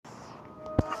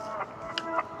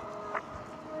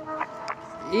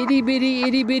Itty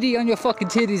bitty on your fucking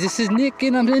titties. This is Nick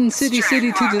and I'm in city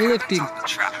to the lifting.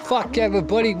 Fuck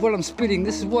everybody, what I'm spitting.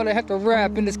 This is what I have to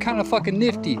rap and it's kind of fucking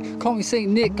nifty. Call me Saint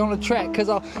Nick on the track, cause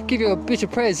I'll give you a bitch a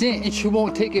present and she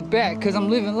won't take it back. Cause I'm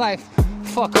living life,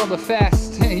 fuck all the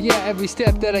fast. Yeah, every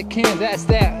step that I can, that's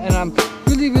that. And I'm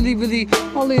really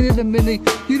all in a minute.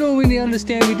 You don't really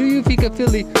understand me, do you, Fika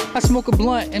Philly? I smoke a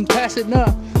blunt and pass it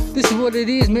up. This is what it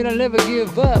is, man, I never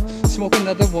give up. Smoke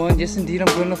another one, yes indeed,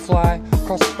 I'm gonna fly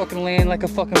across the fucking land like a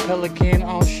fucking pelican.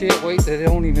 Oh shit, wait, they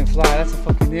don't even fly. That's a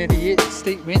fucking idiot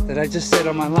statement that I just said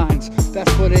on my lines.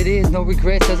 That's what it is, no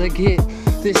regrets as I get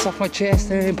this off my chest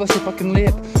and bust your fucking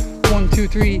lip. 1, 2,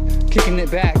 3, kicking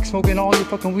it back, smoking all your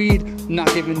fucking weed,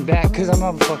 not giving back, cause I'm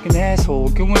a fucking asshole.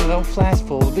 Good one, don't flash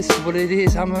full. This is what it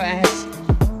is, I'm an ass.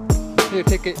 Here,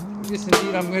 take it. Yes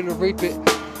indeed, I'm gonna rape it.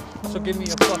 So give me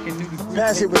a fucking new.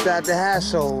 Pass it without the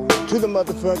hassle to the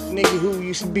motherfucking nigga who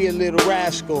used to be a little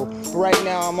rascal. But right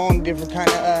now I'm on a different kind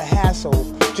of hassle.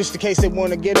 Just in case they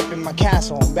want to get up in my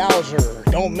castle. Bowser,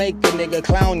 don't make a nigga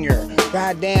clown your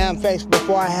goddamn face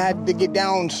before I had to get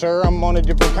down, sir. I'm on a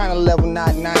different kind of level,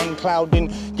 not nine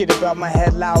clouding. Get about my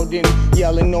head loud and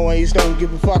yelling noise. Don't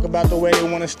give a fuck about the way they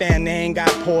want to stand. They ain't got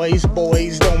poise,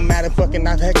 boys. Don't matter, fucking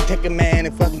I can take a man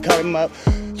and fucking cut him up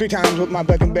 3 times with my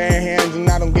fucking bare hands. And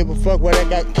I don't give a fuck where I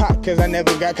got caught, cause I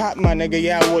never got caught, my nigga.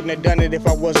 Yeah, I wouldn't have done it if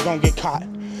I wasn't gonna get caught.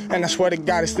 And I swear to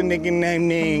God, it's the nigga named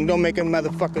Ning. Don't make a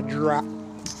motherfucker drop.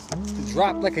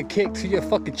 Drop like a kick to your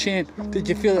fucking chin. Did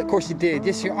you feel it? Of course you did.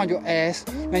 Yes, you're on your ass.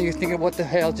 Now you're thinking what the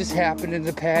hell just happened in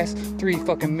the past 3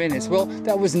 fucking minutes. Well,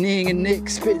 that was Ning and Nick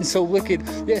spitting so wicked.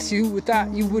 Yes, you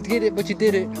thought you would get it, but you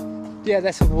did it. Yeah,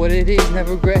 that's what it is.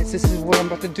 Never regrets. This is what I'm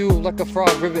about to do. Like a frog,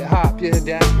 ribbit hop. Yeah,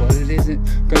 that's what it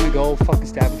isn't. Gonna go fucking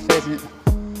stab a pheasant.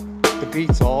 The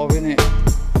beat's all in it.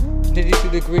 Nitty to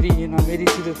the gritty, and I'm nitty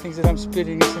to the things that I'm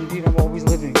spitting. Yes, indeed, I'm always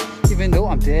living. Even though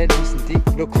I'm dead, yes,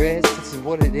 indeed, no creds. This is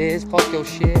what it is. Fuck your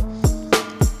shit.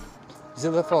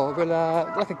 Zilla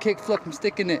Fogala, like a kickflip, I'm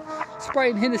sticking it.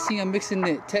 Sprite and Hennessy, I'm mixing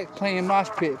it. Tech playing mosh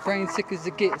pit, brain sick as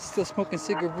it gets. Still smoking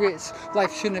cigarettes.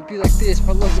 Life shouldn't be like this.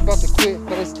 My lungs about to quit,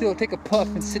 but I still take a puff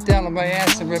and sit down on my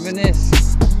ass and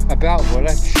reminisce about what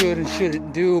I should and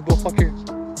shouldn't do. But fuck your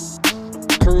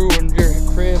crew and your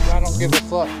crib, I don't give a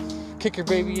fuck. Kick your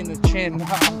baby in the chin,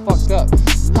 I'm fucked up.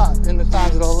 Hot in the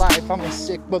times of the life, I'm a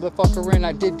sick motherfucker and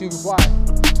I did do why.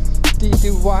 D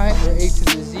do Y or A to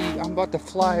the Z, I'm about to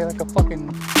fly like a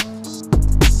fucking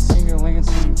Singer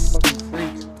Lansing fucking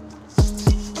freak.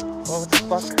 What the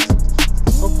fuck?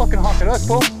 Don't fucking honk at us,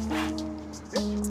 fool.